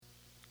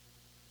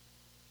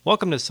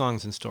Welcome to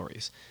Songs and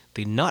Stories,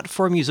 the not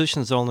for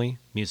musicians only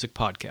music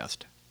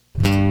podcast.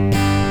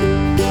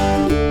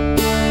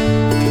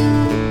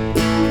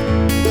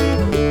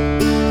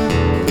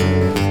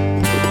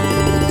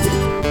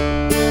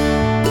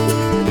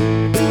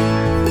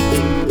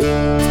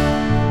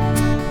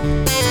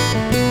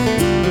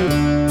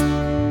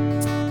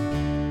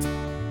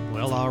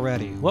 Well,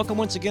 already. Welcome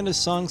once again to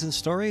Songs and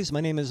Stories. My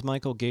name is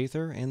Michael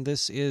Gaither, and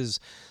this is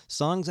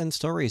Songs and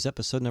Stories,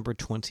 episode number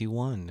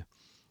 21.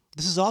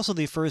 This is also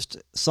the first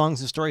Songs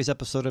and Stories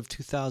episode of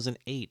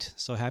 2008,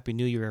 so Happy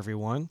New Year,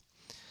 everyone.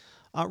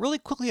 Really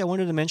quickly, I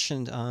wanted to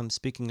mention,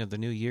 speaking of the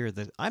new year,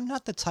 that I'm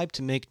not the type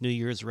to make New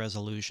Year's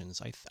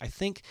resolutions. I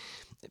think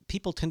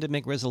people tend to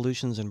make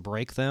resolutions and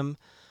break them,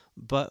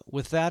 but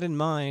with that in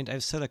mind,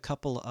 I've set a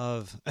couple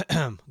of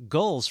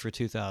goals for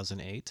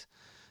 2008.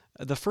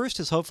 The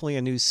first is hopefully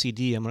a new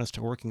CD. I'm going to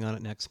start working on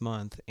it next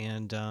month,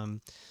 and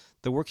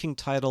the working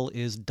title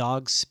is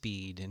Dog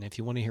Speed, and if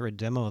you want to hear a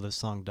demo of the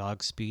song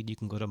Dog Speed, you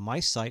can go to my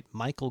site,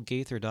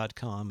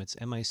 michaelgaither.com. It's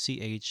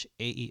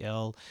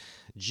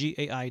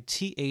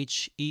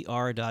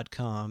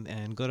michaelgaither.com,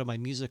 and go to my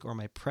music or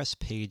my press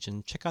page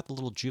and check out the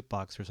little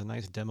jukebox. There's a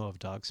nice demo of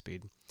Dog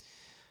Speed.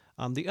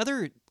 The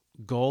other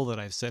goal that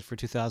I've set for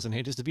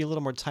 2008 is to be a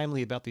little more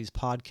timely about these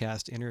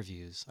podcast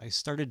interviews. I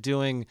started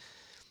doing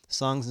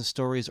Songs and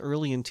Stories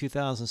early in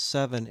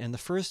 2007, and the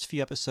first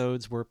few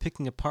episodes were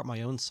picking apart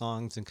my own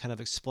songs and kind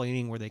of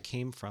explaining where they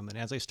came from. And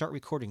as I start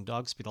recording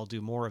Dog Speed, I'll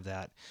do more of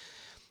that.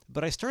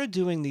 But I started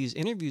doing these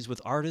interviews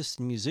with artists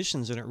and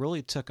musicians, and it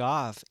really took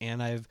off.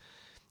 And I've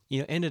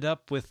ended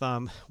up with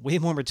way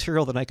more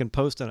material than I can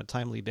post on a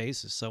timely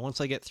basis. So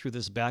once I get through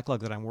this backlog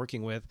that I'm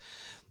working with,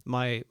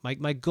 my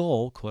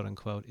goal, quote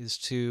unquote, is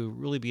to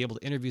really be able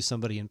to interview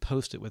somebody and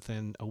post it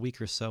within a week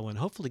or so, and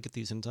hopefully get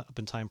these up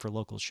in time for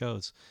local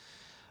shows.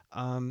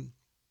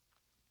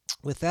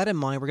 With that in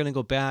mind, we're going to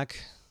go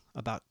back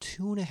about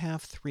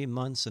 2.5, 3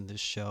 months in this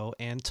show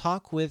and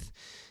talk with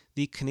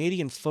the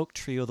Canadian folk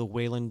trio, the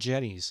Wailin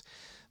Jennies.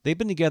 They've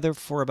been together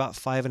for about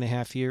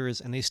 5.5 years,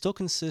 and they still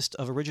consist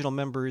of original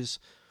members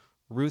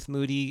Ruth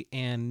Moody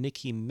and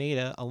Nikki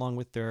Maida, along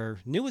with their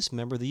newest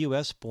member, the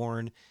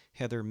U.S.-born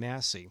Heather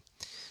Massey.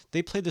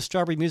 They played the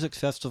Strawberry Music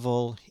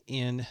Festival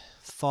in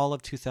fall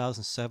of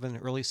 2007,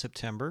 early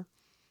September,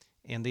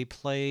 and they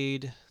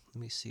played...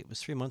 Let me see, it was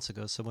 3 months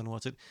ago, so when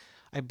was it?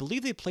 I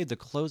believe they played the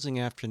closing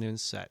afternoon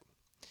set.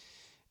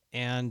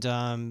 And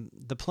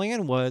the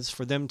plan was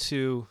for them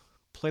to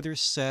play their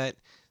set,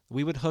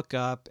 we would hook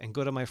up and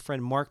go to my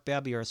friend Mark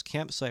Babier's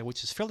campsite,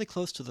 which is fairly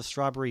close to the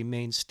Strawberry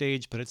main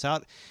stage, but it's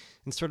out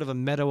in sort of a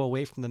meadow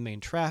away from the main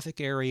traffic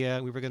area.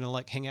 We were going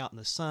to hang out in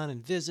the sun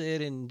and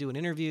visit and do an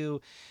interview.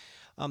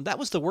 That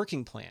was the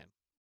working plan.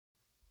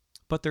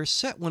 But their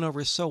set went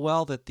over so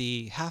well that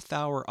the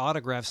half-hour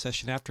autograph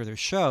session after their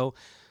show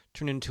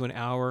turned into an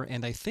hour,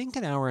 and I think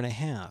an hour and a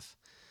half.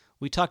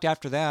 We talked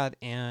after that,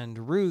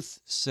 and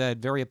Ruth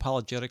said very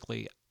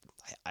apologetically,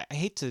 I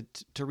hate to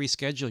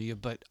reschedule you,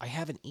 but I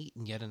haven't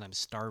eaten yet and I'm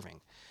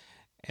starving.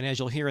 And as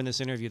you'll hear in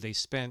this interview, they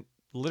spent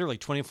literally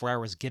 24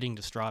 hours getting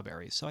to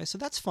Strawberry. So I said,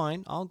 that's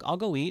fine, I'll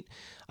go eat.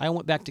 I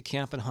went back to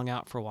camp and hung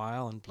out for a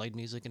while and played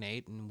music and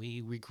ate, and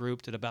we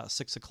regrouped at about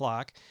 6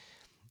 o'clock.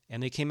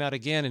 And they came out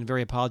again and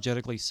very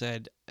apologetically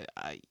said,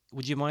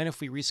 would you mind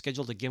if we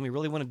rescheduled again? We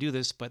really want to do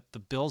this, but the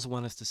Bills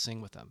want us to sing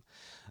with them.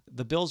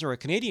 The Bills are a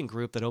Canadian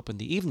group that opened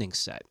the evening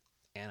set.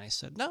 And I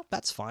said, no,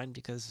 that's fine,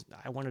 because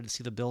I wanted to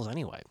see the Bills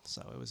anyway.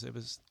 So it was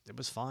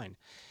fine.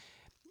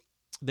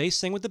 They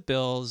sang with the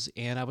Bills,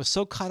 and I was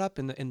so caught up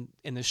in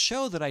the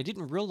show that I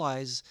didn't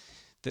realize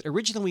that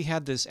originally we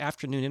had this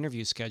afternoon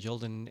interview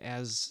scheduled, and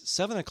as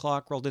 7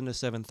 o'clock rolled into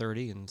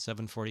 7:30 and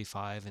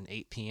 7:45 and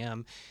 8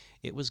 p.m.,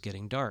 it was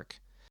getting dark.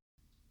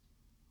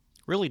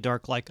 Really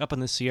dark, like up in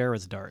the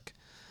Sierras dark.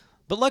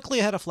 But luckily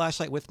I had a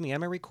flashlight with me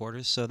and my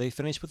recorders, so they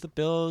finished with the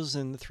Bills,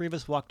 and the three of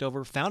us walked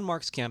over, found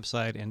Mark's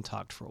campsite, and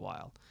talked for a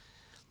while.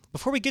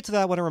 Before we get to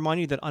that, I want to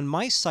remind you that on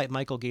my site,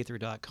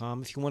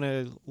 michaelgaither.com, if you want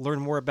to learn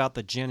more about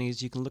the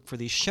Jennies, you can look for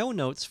the show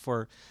notes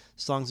for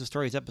Songs and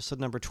Stories, episode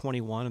number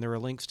 21, and there are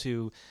links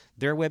to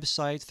their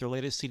websites, their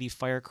latest CD,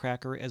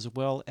 Firecracker, as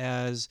well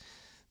as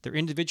their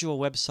individual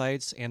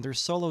websites and their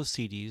solo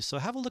CDs. So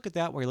have a look at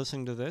that while you're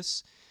listening to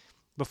this.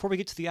 Before we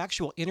get to the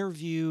actual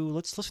interview,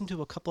 let's listen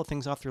to a couple of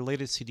things off their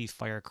latest CD,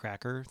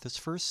 Firecracker. This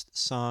first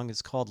song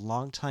is called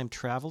Long Time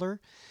Traveler,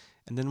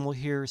 and then we'll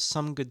hear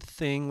Some Good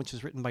Thing, which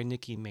was written by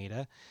Nikki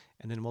Maida,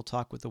 and then we'll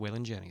talk with the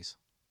Wailin Jennies.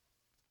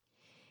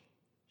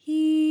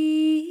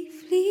 Ye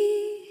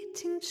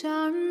fleeting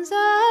charms of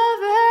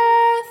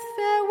earth,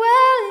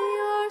 farewell,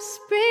 your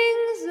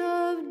springs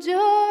of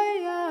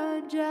joy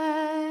are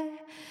dry.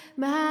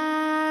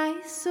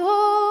 My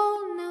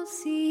soul now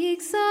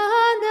seeks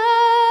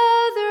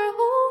another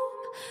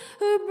home,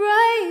 a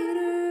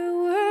brighter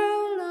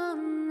world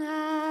on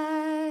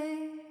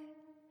high.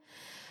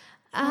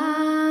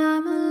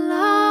 I'm a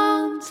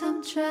long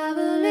time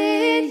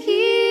traveling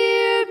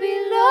here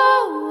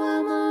below.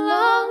 I'm a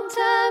long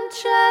time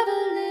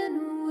traveling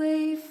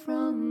away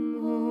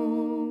from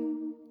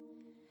home.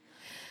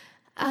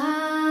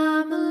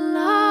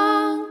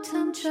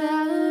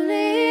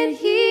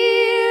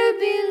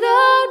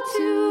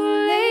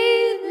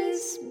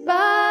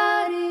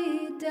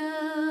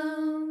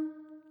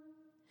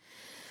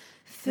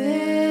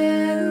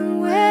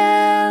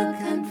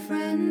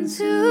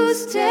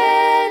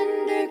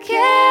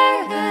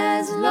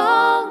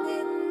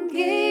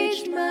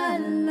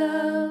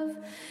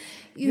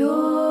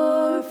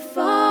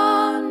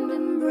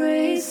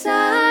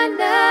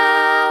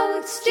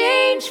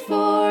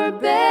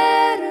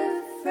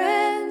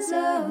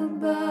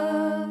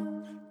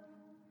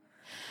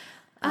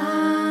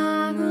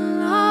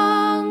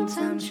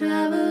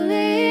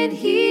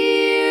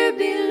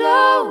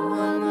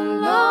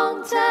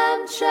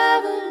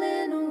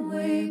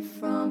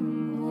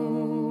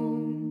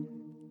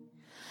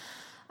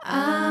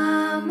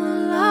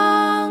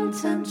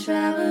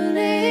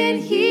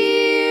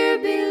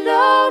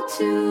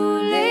 to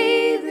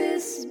lay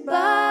this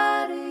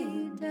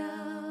body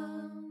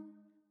down.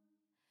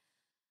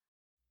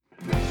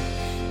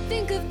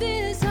 Think of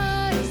this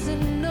heart as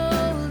an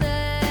old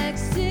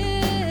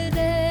accident,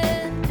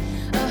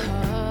 a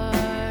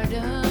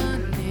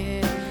hardened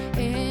hit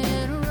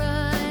and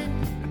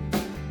run.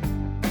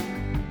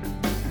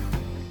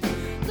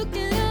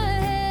 Looking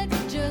ahead,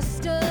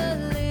 just a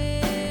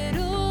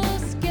little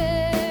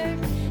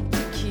scared to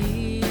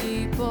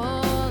keep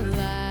all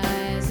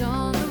eyes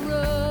on the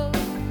road.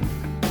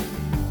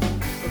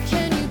 Or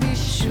can you be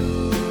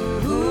sure?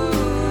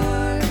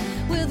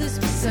 Will this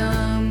be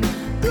some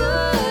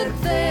good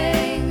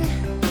thing?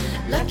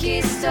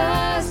 Lucky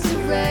stars to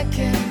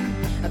reckon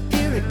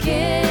appear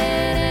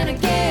again and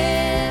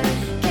again.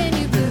 Can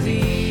you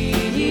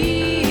believe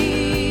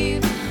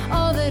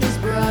all that has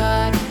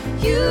brought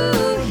you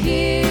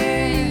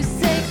here? You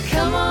say,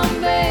 come on,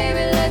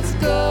 baby, let's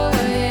go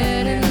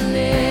ahead and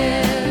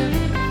live.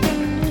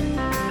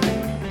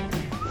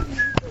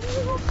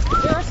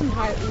 There are some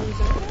high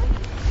oohs out there.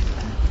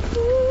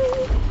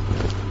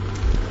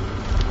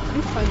 It'd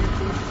be fun to do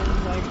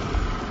something like.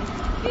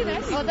 Hey,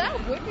 that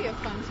would be a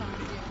fun song to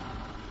do.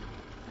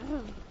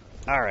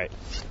 All right.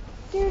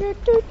 It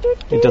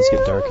does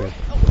get darker.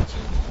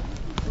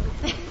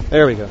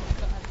 There we go.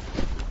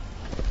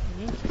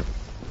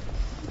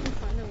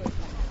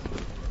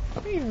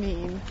 What do you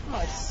mean?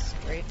 Oh, it's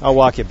great. I'll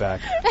walk you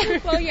back.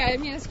 Well, yeah, I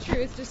mean, it's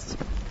true. It's just.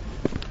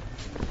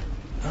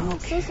 I'm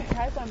Okay. so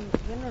surprised I'm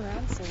getting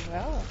around so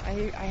well.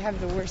 I have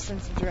the worst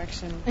sense of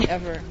direction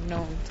ever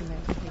known to me.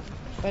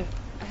 But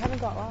I haven't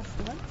got lost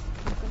once.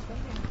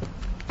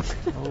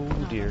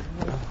 Oh dear.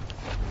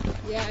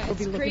 Yeah,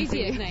 It's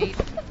crazy at night.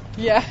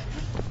 Yeah.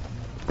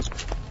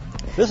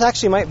 This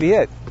actually might be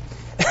it.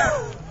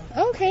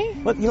 Okay.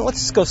 Let's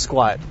just go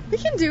squat. We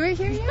can do it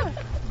here, yeah.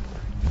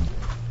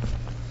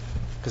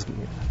 'Cause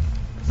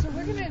So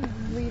we're gonna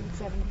leave at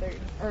 7:30,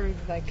 or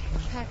like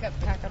pack up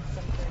 7:30.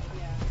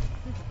 Yeah.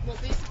 Well,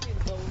 basically,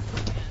 low man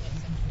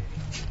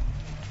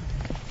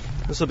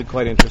at this will be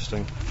quite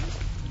interesting.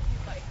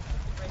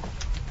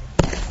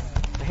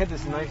 I had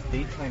this nice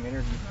daytime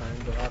interview time,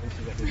 but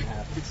obviously that didn't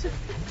happen.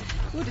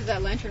 Ooh, does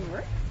that lantern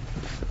work?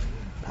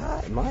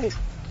 It might.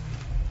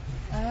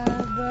 I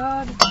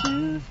bought a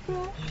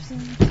toothbrush,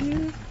 some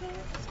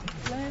toothpaste,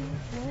 blend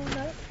for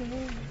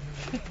nothing.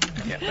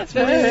 Yeah, that's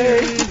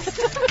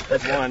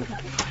That's one.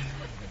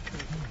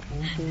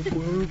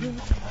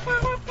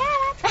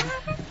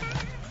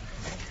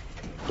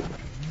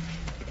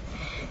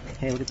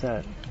 Hey, look at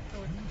that.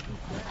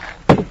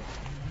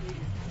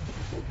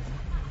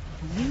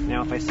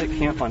 Now, if I set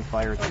camp on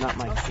fire, it's not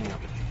my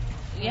camp.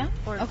 Yeah?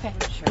 Okay.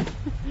 Sure.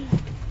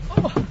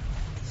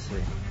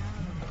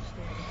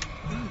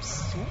 Let's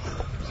see.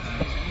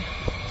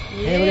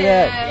 Hey, look at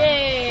that.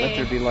 Yay. Let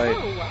there be light.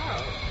 Oh,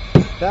 wow.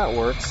 That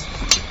works.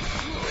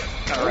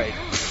 All right.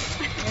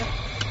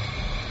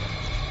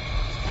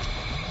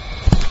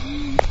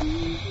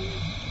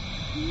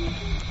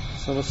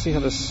 So let's see how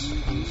this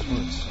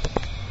works.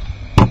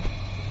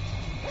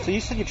 So you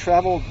said you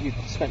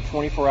spent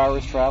 24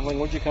 hours traveling.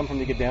 Where'd you come from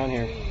to get down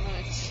here? Pretty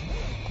much.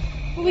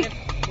 Well, we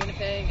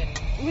Winnipeg and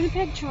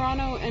Winnipeg,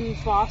 Toronto, and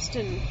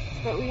Boston,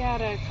 but we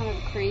had a kind of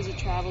a crazy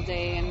travel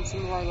day, and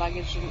some of our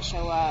luggage didn't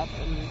show up,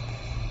 and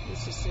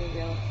it's just a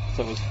real.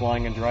 So it was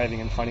flying and driving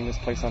and finding this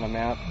place on a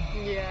map.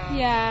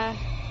 Yeah,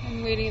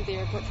 and waiting at the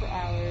airport for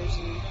hours,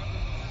 and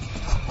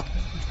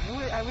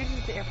I waited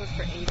at the airport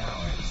for 8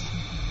 hours.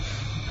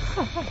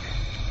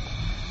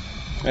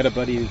 I had a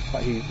buddy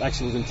he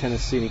actually lives in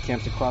Tennessee, and he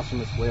camps across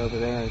from us way over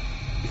there, and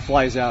he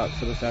flies out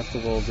for the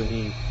festivals, and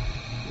he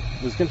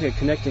was going to take a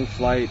connecting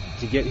flight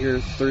to get here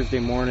Thursday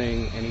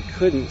morning, and he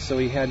couldn't, so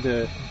he had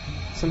to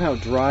somehow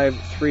drive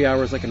 3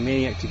 hours like a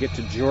maniac to get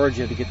to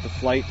Georgia to get the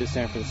flight to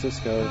San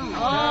Francisco.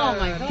 oh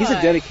my god. He's a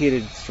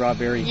dedicated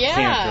strawberry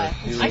camper.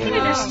 He I really can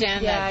is.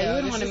 understand Yeah, that. you Though.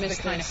 wouldn't This wanna is miss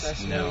the kind of this.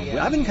 festival.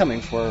 No, I've been coming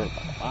for,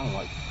 I don't know,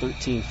 like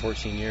 13,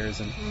 14 years,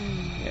 and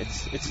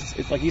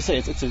it's like you say,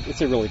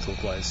 it's a really cool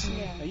place.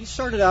 Yeah. Now, you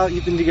started out,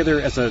 you've been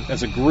together as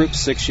a group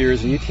 6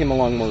 years, and you came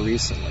along more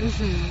recently.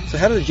 Mm-hmm. So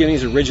how did the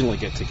Jennies originally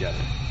get together?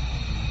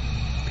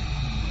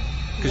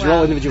 Because you're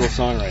all individual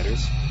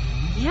songwriters.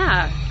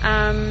 Yeah.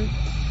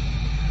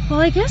 Well,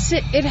 I guess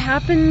it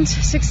happened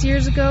 6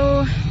 years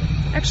ago.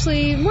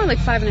 Actually, more like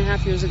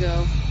 5.5 years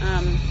ago.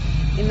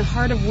 In the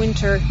heart of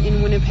winter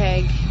in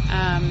Winnipeg,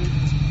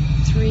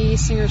 3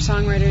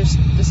 singer-songwriters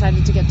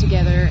decided to get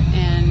together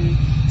and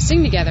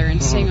sing together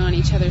and sing on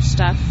each other's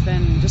stuff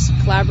and just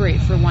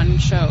collaborate for one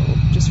show,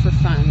 just for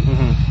fun.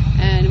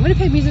 Mm-hmm. And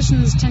Winnipeg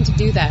musicians tend to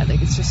do that.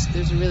 Like, it's just,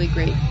 there's a really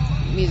great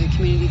music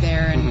community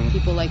there, and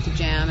people like to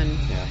jam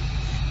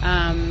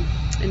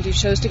and do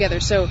shows together.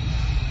 So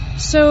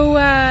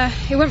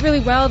it went really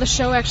well. The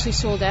show actually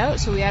sold out,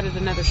 so we added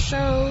another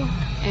show,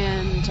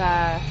 and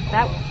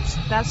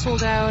that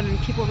sold out, and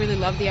people really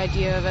loved the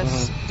idea of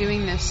us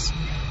doing this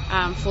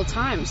full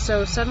time.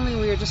 So suddenly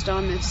we were just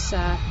on this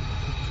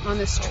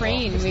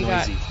train. It's we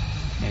noisy.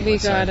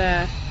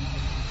 got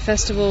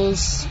festival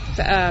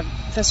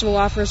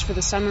offers for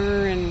the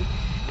summer, and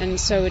and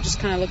so it just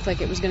kind of looked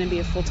like it was going to be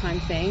a full-time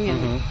thing,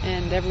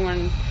 and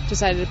everyone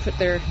decided to put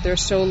their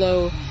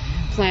solo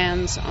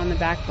plans on the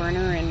back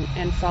burner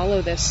and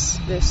follow this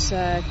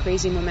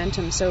crazy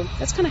momentum. So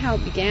that's kind of how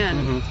it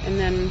began. And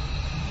then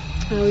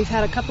we've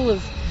had a couple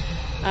of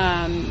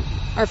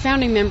our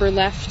founding member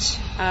left,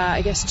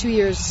 I guess 2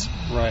 years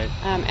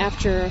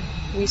after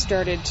we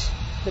started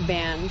the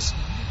band,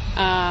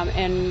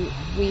 and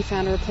we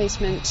found a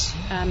replacement,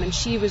 and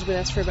she was with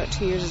us for about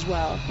 2 years as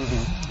well.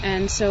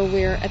 And so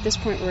we're at this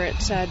point we're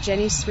at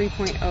Jennies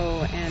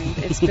 3.0, and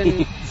it's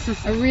been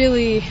a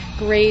really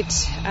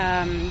great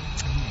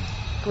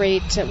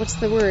what's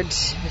the word?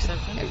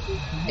 Reception?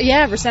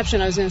 Yeah, reception.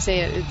 I was going to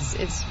say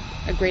it's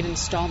a great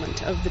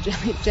installment of the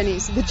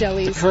Jennies, the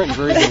jellies. The current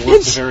version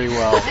works very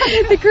well.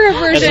 The current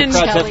version. As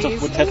the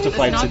crowd would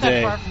testify It's not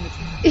today. that far from the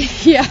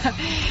truth.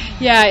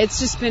 Yeah, it's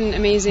just been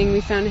amazing. We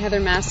found Heather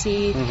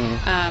Massey. We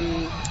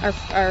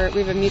have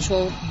a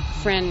mutual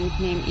friend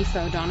named Aoife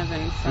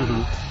O'Donovan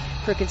from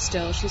Crooked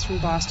Still. She's from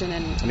Boston,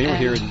 and they were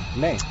here in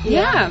May.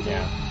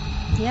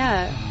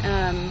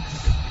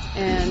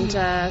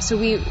 So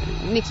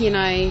Nikki and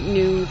I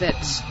knew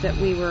that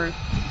we were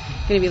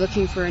going to be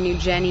looking for a new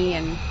Jenny,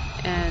 and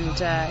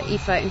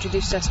Aoife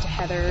introduced us to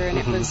Heather, and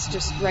it was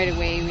just right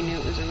away we knew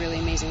it was a really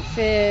amazing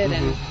fit,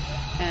 and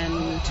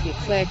we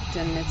clicked,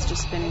 and it's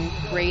just been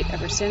great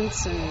ever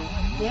since,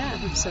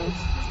 and so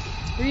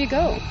there you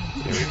go.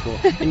 Very cool.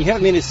 And you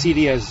haven't made a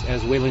CD as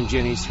Wailin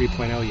Jennies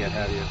 3.0 yet,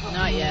 have you?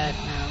 Not yet,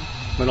 no.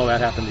 When will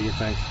that happen, do you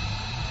think?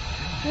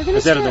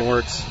 Is that in the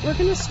works? We're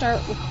going to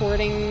start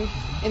recording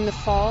in the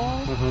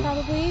fall,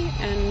 probably,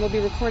 and we'll be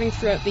recording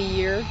throughout the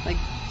year, like,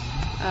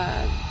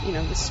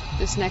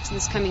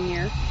 this coming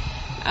year.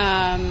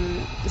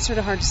 It's sort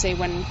of hard to say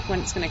when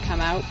it's going to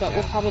come out, but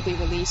we'll probably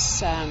release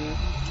some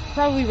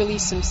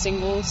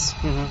singles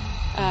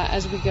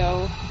as we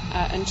go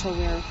until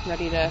we're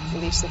ready to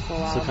release the full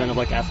album. So kind of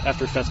like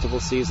after festival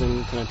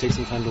season, kind of take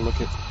some time to look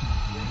at.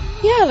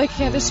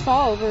 This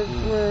fall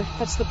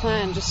that's the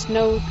plan. Just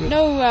no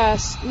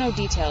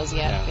details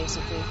yet,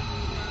 basically.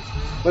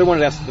 What I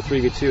wanted to ask the three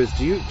of you too is,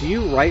 do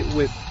you write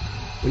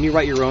when you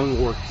write your own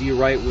work, do you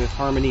write with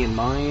harmony in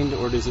mind,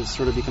 or does it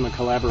sort of become a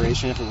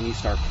collaboration effort when you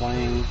start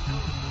playing?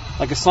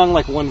 Like a song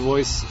like One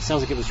Voice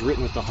sounds like it was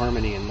written with the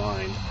harmony in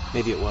mind.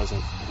 Maybe it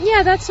wasn't.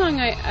 Yeah, that song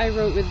I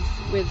wrote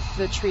with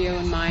the trio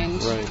in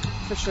mind,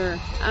 for sure.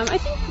 I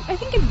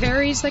think it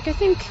varies. Like I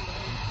think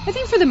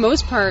for the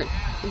most part,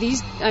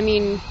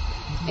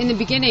 in the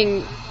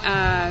beginning,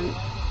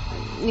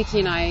 Nikki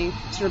and I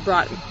sort of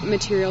brought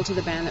material to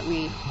the band that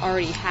we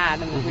already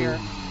had and that we were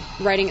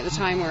writing at the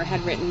time or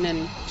had written,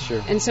 and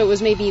so it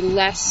was maybe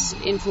less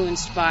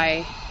influenced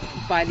by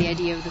the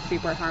idea of the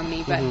three-part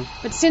harmony.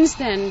 But since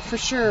then, for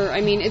sure,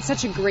 it's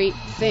such a great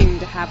thing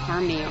to have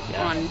harmony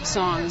on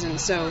songs, and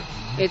so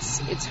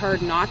it's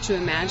hard not to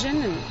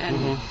imagine,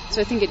 and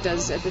so I think it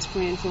does at this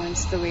point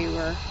influence the way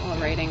we're all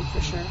writing, for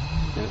sure.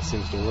 And it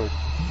seems to work.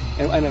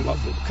 And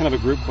kind of a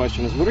group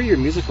question is, what are your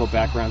musical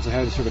backgrounds and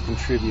how do you sort of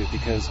contribute?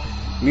 Because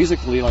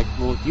musically,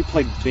 you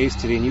played bass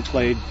today, and you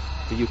played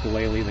the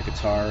ukulele, the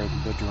guitar,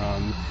 the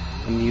drum,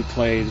 and you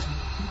played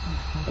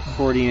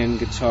accordion,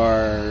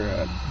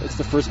 guitar. It's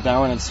the first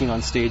Bowen I've seen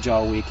on stage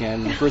all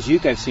weekend, the first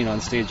uke I've seen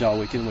on stage all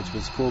weekend, which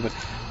was cool. But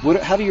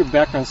how do your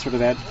backgrounds sort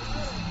of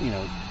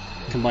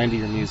combine to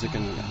your music,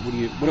 and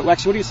what are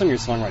some of your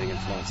songwriting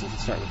influences?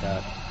 Let's start with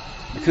that.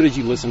 Like, who did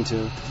you listen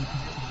to?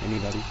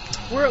 Anybody?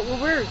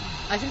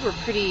 I think we're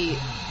pretty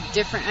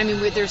different.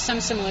 There's some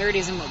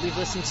similarities in what we've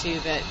listened to,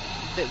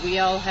 but we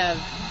all have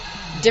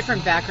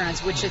different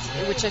backgrounds, which I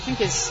think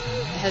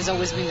has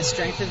always been the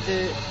strength of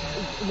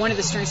one of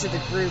the strengths of the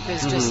group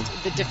is just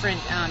the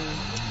different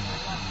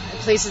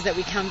places that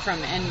we come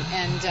from, and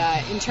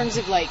in terms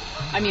of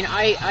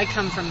I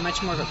come from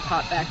much more of a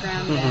pop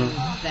background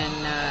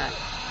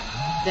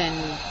than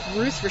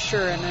Ruth, for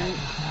sure, and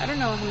I don't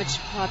know how much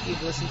pop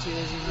you've listened to.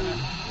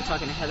 We're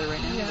talking to Heather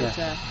right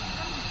now.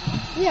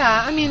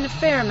 A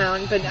fair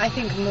amount, but I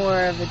think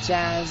more of a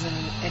jazz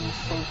and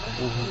folk,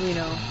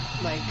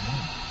 like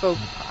folk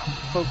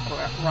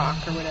rock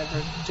or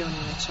whatever.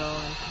 Joni Mitchell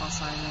and Paul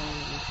Simon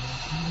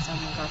and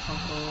Simon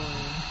Garfunkel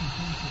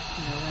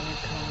and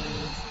Leonard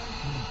Cohen,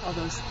 all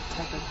those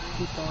type of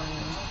people,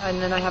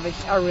 and then I have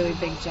a really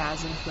big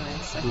jazz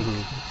influence. I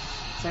think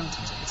so I went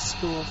to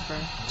school for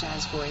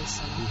jazz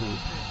voice, and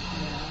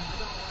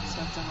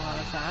so I've done a lot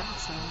of that.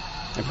 So.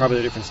 And probably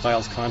the different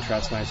styles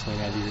contrast nicely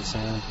now to your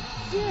sound.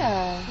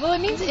 Yeah. Well, it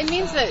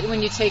means that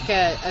when you take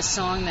a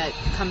song that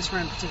comes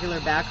from a particular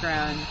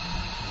background,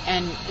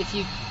 and if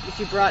you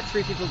brought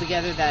three people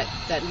together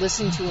that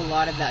listen to a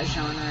lot of that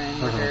genre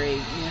and were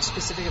very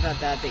specific about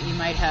that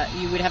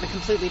you would have a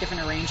completely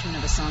different arrangement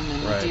of a song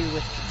than you do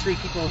with three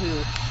people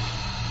who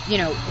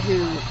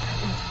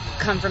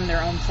come from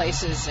their own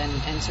places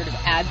and sort of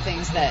add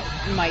things that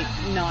might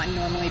not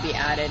normally be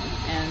added,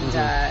 and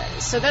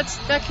so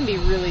that can be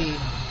really.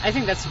 I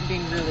think that's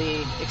been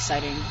really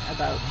exciting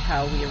about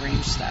how we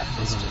arrange stuff.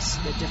 Is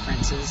just the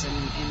differences in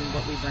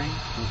what we bring.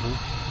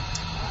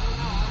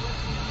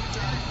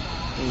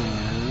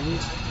 And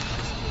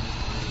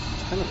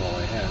kind of all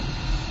I had.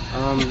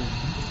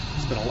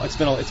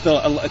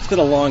 It's been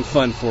a long,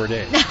 fun 4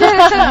 days.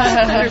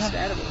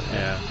 Understandable.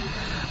 Yeah.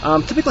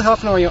 Typically, how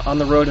often are you on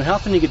the road, and how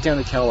often do you get down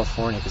to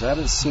California? Because I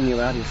haven't seen you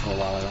out here for a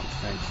while, I don't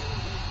think.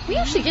 We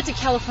actually get to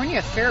California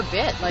a fair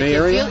bit. Like Bay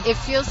Area? It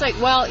feels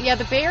like, well, yeah,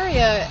 the Bay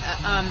Area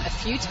a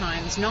few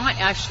times. Not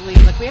actually,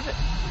 like we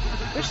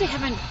actually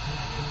haven't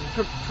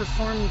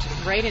performed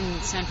right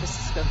in San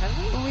Francisco, have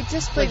we? Well, we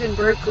just played Like in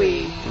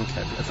Berkeley.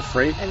 Okay. At the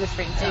Freight? And the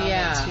Freight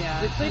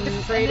Yeah. We played the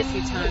Freight a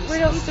few times.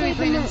 Where else did we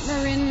play?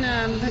 Marin,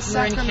 Marin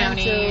Sacramento.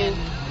 County and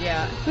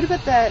yeah. What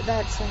about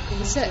that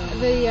Sacramento?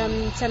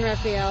 the San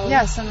Rafael.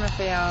 Yeah, San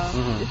Rafael.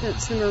 Mm-hmm.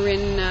 That's the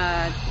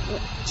Marin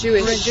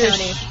Jewish.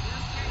 County.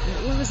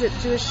 What was it?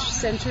 Jewish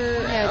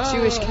Center? Yeah,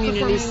 Jewish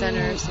Community Performing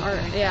Center or something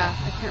art. like Yeah,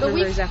 I can't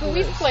remember exactly. But what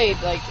it we've was.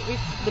 played like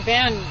the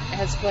band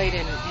has played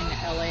in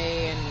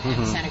LA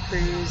and Santa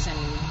Cruz and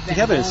You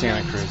have it in Van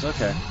Santa Holman. Cruz,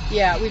 okay.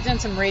 Yeah, we've done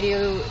some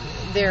radio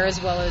there as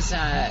well as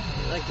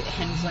like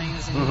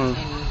Henflings and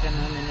Van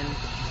Holman,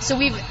 and so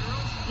we've,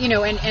 you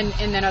know, and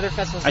then other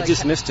festivals. I like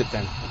just missed it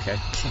then. Okay.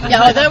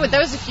 Yeah, that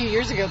was a few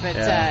years ago, but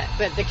Yeah.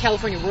 but the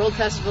California World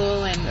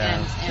Festival and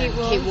Kate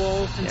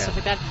Wolf and Yeah. stuff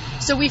like that.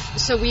 So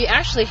we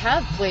actually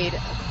have played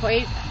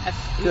quite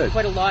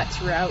a lot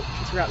throughout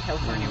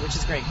California, which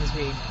is great because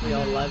we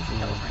all love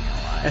California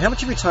a lot. And how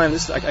much of your time?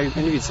 I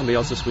interviewed somebody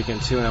else this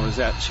weekend too, and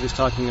she was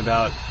talking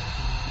about,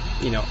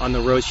 you know, on the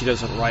road she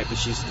doesn't write, but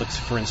she looks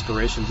for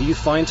inspiration. Do you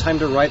find time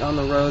to write on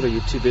the road, or are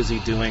you too busy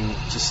doing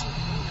just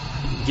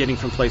getting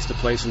from place to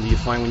place? And do you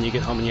find when you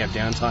get home and you have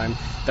downtime,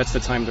 that's the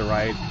time to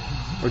write,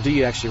 or do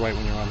you actually write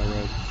when you're on the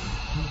road?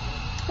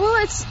 Well,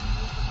 I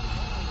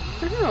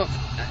don't know.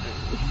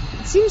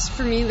 It seems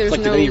for me there's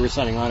Like no. today you were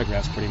signing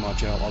autographs pretty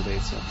much all day.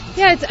 So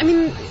Yeah,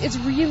 it's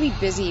really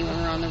busy when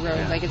we're on the road.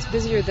 Yeah. Like it's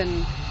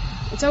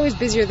always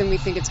busier than we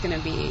think it's going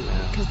to be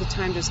because the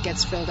time just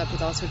gets filled up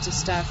with all sorts of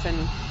stuff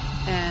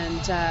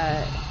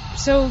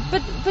so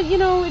but you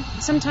know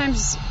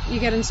sometimes you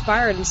get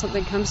inspired and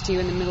something comes to you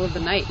in the middle of the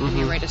night and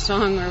you write a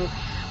song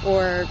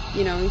or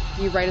you know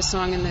you write a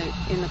song in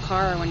the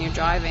car when you're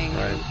driving.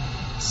 Right.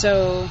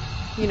 So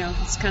you know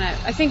it's kind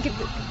of I think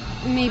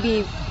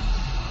maybe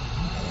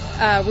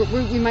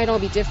we might all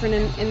be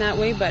different in that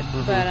way, but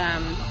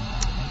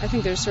I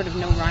think there's sort of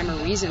no rhyme or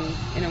reason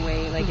in a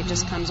way. Like it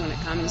just comes when it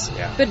comes.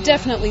 Yeah. But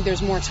definitely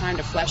there's more time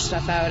to flesh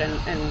stuff out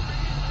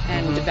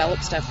and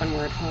develop stuff when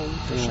we're at home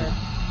for sure.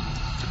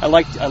 I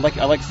like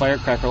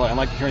Firecracker a lot. I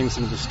like hearing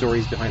some of the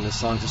stories behind the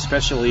songs,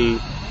 especially.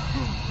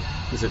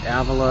 Is it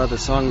Avila, the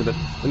song, the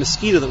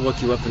mosquito that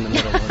woke you up in the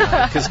middle of the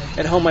night? Because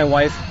at home, my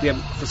wife,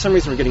 for some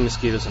reason, we're getting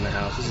mosquitoes in the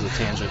house. This is a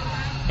tangent.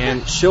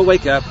 And she'll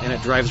wake up, and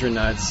it drives her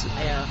nuts.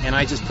 Yeah. And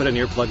I just put in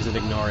earplugs and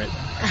ignore it.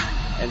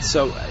 And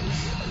so,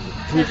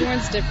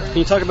 Everyone's different. can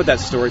you talk about that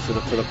story for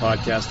the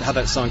podcast? How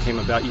that song came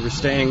about? You were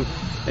staying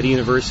at a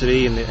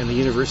university, and the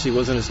university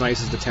wasn't as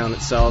nice as the town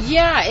itself.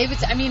 Yeah, it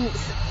was. I mean,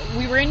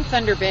 we were in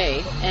Thunder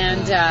Bay,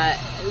 and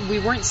we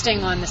weren't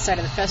staying on the site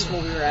of the festival.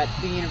 We were at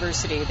the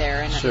university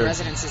there and at the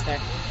residences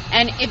there.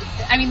 And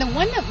the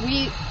one that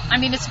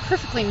it's a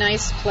perfectly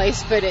nice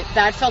place, but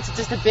that felt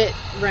just a bit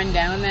run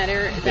down, that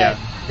area,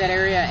 that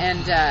area,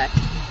 and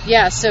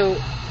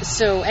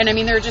So and I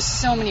mean there are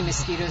just so many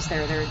mosquitoes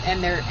there.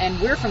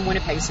 And we're from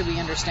Winnipeg, so we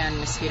understand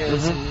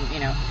mosquitoes, and you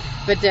know,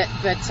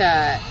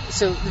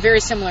 so very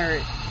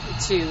similar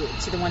to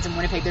the ones in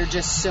Winnipeg. They're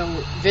just so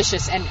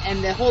vicious,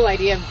 and the whole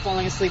idea of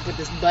falling asleep with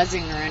this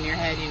buzzing around your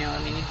head, you know, I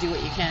mean, you do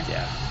what you can.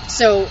 Yeah.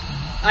 So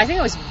I think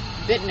I was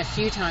bitten a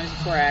few times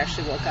before I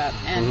actually woke up,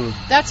 and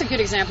that's a good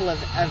example of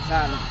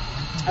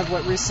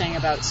what Ruth's saying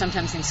about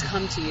sometimes things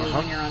come to you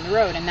when you're on the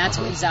road, and that's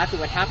exactly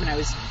what happened.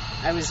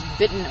 I was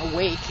bitten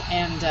awake,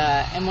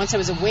 and once I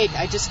was awake,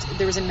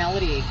 there was a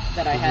melody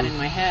that I had in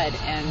my head,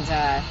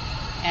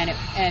 and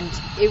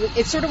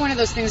it's sort of one of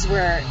those things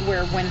where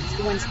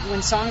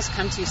when songs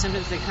come to you,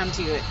 sometimes they come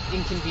to you at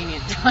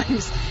inconvenient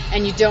times,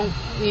 and you don't,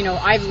 you know,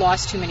 I've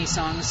lost too many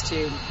songs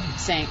to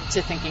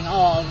thinking, oh,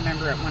 I'll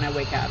remember it when I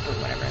wake up or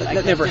whatever.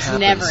 That never happens.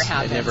 Never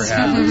happens. It never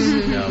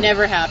happens. No.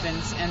 Never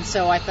happens. And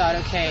so I thought,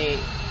 okay,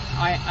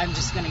 I'm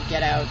just going to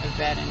get out of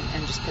bed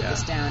and just put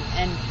this down.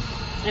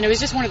 And it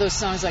was just one of those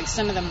songs, like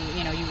some of them,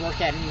 you know, you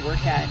work at,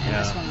 and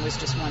this one was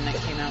just one that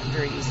came out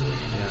very easily,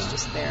 and it was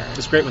just there.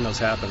 It's great when those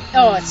happen.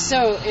 Oh, it's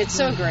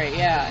so great,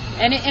 yeah.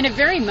 And it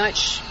very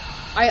much,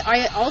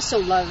 I also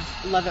love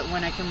it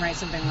when I can write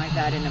something like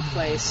that in a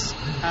place,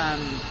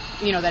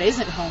 you know, that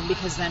isn't home,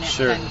 because then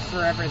then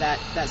forever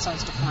that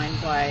song's defined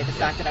by the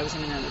fact that I was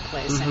in another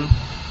place, and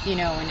you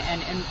know,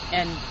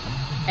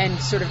 and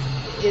sort of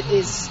it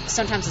is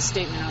sometimes a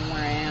statement on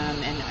where I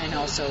am, and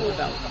also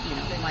about, you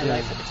know, my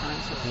life at the time.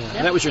 So,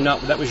 And that was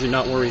your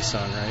Not Worry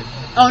song, right?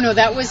 Oh no,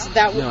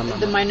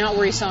 my Not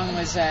Worry song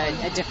was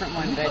a different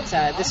one, but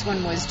this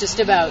one was just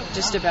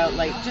about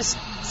like just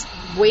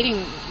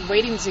waiting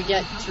to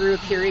get through a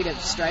period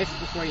of strife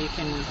before you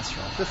can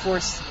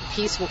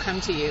peace will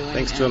come to you.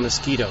 Thanks to a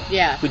mosquito.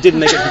 Yeah. Who didn't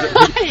make it through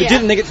the, Yeah.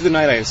 didn't make it through the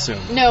night, I assume.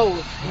 No,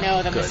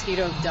 the Good.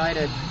 mosquito died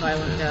a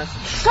violent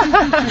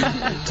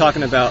death.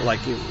 Talking about,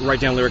 like, you write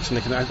down lyrics from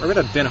the... I read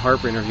a Ben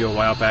Harper interview a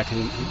while back,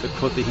 and the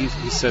quote that he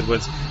said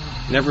was,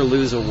 never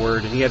lose a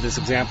word. And he had this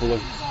example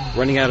of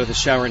running out of the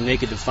shower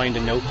naked to find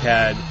a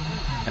notepad.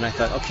 And I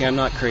thought, okay, I'm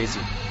not crazy.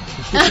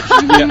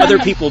 Other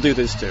people do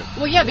this too.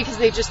 Well, yeah, because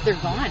they're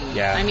gone.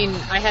 Yeah. I mean,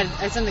 I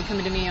had something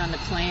coming to me on the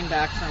plane we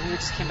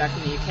just came back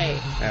from the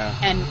UK. Yeah.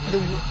 And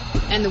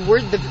the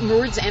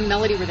words and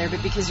melody were there,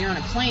 but because you're on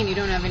a plane, you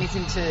don't have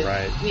anything to.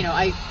 Right.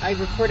 I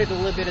recorded a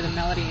little bit of the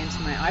melody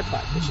into my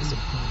iPod, which is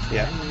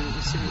Yeah. I'm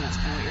assuming that's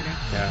kind of what you're doing.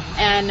 Yeah.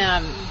 And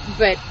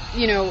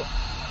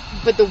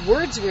but the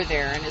words were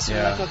there, and it's sort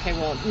of like, okay,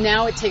 well,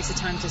 now it takes the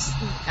time to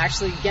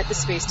actually get the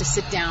space to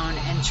sit down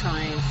and try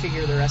and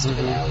figure the rest of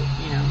it out,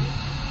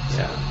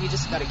 So you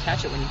just got to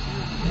catch it when you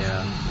can.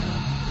 Yeah.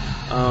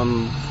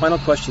 Final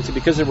question, too,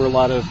 because there's a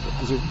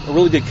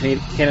really good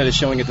Canada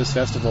showing at this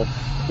festival.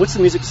 What's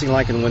the music scene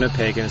like in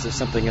Winnipeg, and is there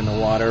something in the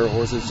water,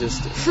 or is it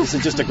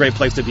just a great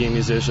place to be a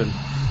musician?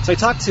 So I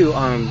talked to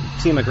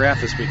Tia McGrath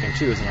this weekend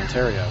too, who's in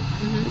Ontario,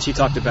 and she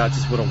talked about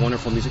just what a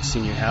wonderful music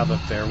scene you have up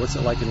there. What's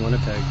it like in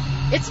Winnipeg?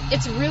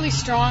 It's really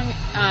strong.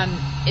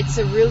 It's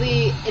a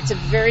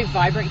very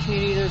vibrant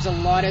community. There's a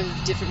lot of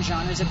different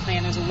genres at play,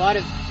 and there's a lot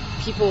of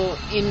people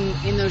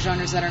in those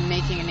genres that are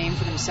making a name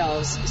for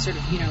themselves, sort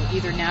of,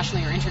 either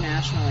nationally or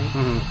internationally.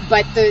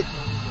 But the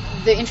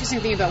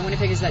interesting thing about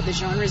Winnipeg is that the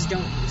genres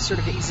don't sort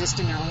of exist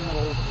in their own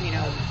little,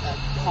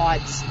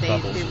 pods. They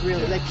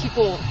really, like,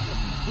 people,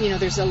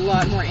 there's a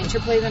lot more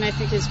interplay than I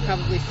think is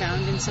probably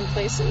found in some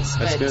places.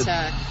 That's good.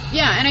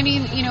 Yeah, and I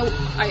mean,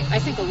 I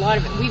think a lot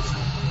of it, we've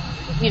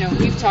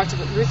talked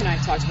about, Ruth and I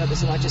have talked about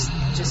this a lot, just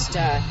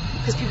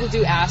because people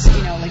do ask,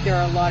 like, there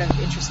are a lot of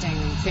interesting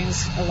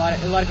things, a lot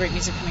of great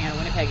music coming out of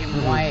Winnipeg,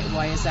 and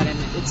why is that? And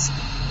it's,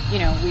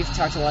 we've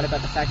talked a lot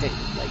about the fact that,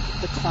 like,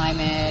 the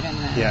climate and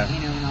the,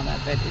 and all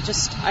that, but it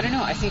just, I don't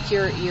know, I think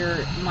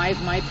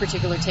my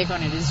particular take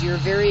on it is you're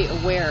very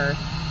aware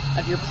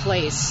of your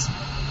place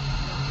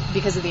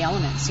because of the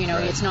elements,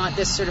 Right. It's not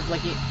this sort of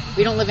like,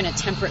 we don't live in a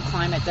temperate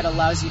climate that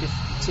allows you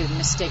to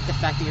mistake the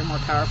fact that you're more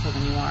powerful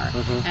than you are.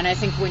 And I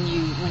think when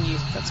you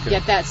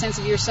get that sense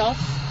of yourself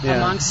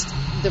amongst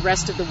the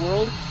rest of the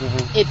world,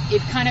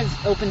 it kind of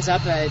opens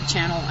up a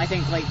channel, I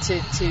think, like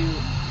to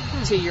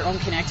your own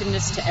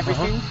connectedness to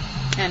everything.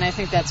 And I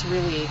think that's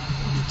really,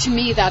 to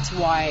me, that's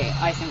why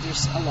I think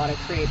there's a lot of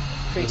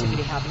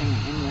creativity happening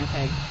in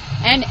Winnipeg.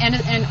 And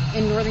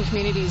in northern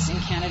communities in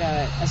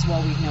Canada as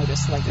well, we've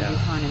noticed, like the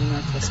Yukon and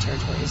Northwest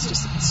Territory, it's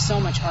just so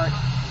much art,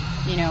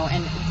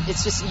 and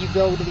it's just, you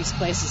go to these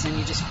places and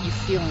you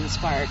feel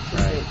inspired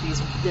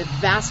because the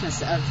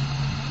vastness of,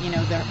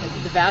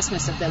 the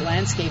vastness of the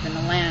landscape and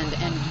the land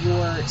and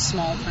your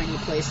small tiny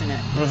place in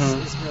it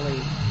is really.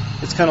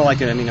 It's kind of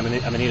like, I'm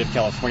a native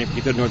Californian, but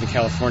you go to Northern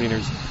California, and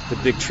there's the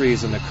big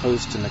trees and the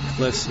coast and the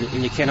cliffs,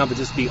 and you can't help but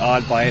just be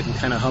awed by it and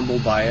kind of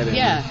humbled by it.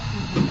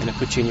 And it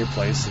puts you in your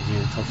place, and you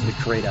hopefully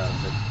create out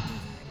of it.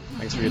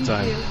 Thanks for your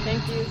time.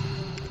 Thank you.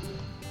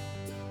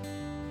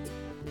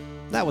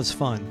 That was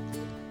fun.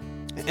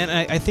 And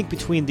I think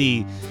between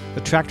the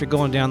tractor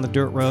going down the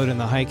dirt road and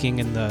the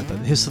hiking and the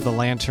hiss of the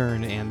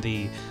lantern and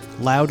the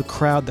loud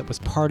crowd that was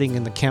partying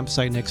in the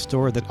campsite next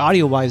door, that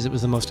audio-wise it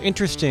was the most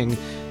interesting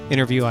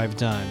interview I've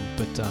done.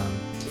 But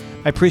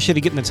I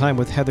appreciated getting the time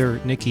with Heather,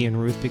 Nikki,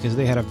 and Ruth because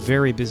they had a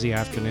very busy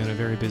afternoon, a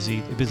very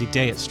busy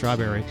day at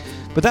Strawberry.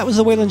 But that was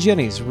the Wailin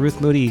Jennies,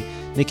 Ruth Moody,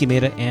 Nikki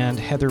Maida, and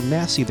Heather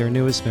Massey, their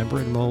newest member,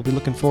 and we'll be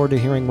looking forward to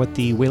hearing what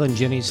the Wailin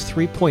Jennies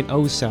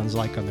 3.0 sounds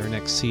like on their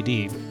next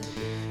CD.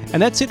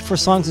 And that's it for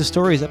Songs and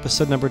Stories,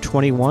 episode number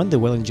 21, the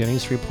Wailin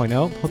Jennies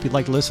 3.0. Hope you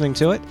liked listening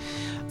to it.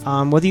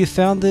 Whether you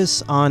found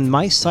this on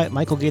my site,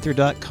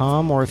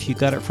 michaelgaither.com, or if you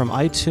got it from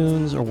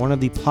iTunes or one of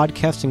the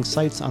podcasting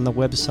sites on the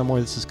web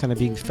somewhere, this is kind of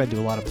being fed to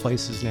a lot of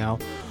places now.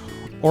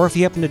 Or if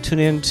you happen to tune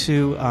in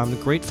to the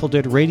Grateful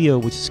Dead Radio,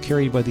 which is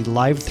carried by the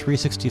Live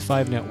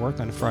 365 network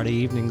on Friday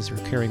evenings.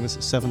 We're carrying this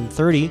at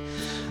 7:30.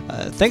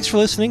 Thanks for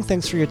listening.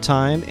 Thanks for your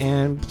time.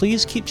 And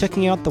please keep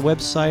checking out the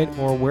website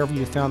or wherever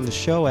you found the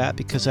show at,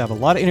 because I have a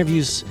lot of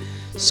interviews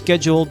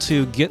scheduled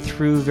to get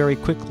through very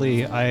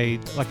quickly.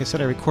 Like I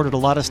said, I recorded a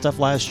lot of stuff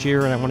last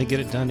year, and I want to get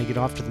it done to get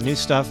off to the new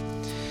stuff.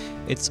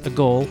 It's a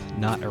goal,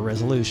 not a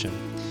resolution.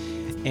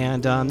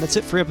 And that's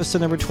it for episode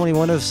number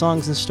 21 of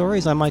Songs and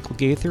Stories. I'm Michael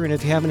Gaither, and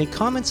if you have any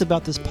comments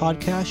about this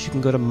podcast, you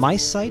can go to my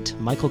site,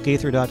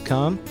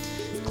 michaelgaither.com,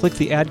 click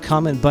the Add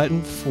Comment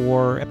button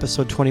for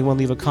episode 21,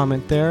 leave a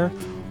comment there,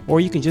 or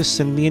you can just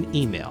send me an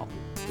email,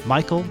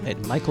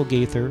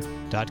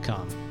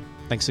 michael@michaelgaither.com.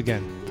 Thanks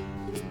again.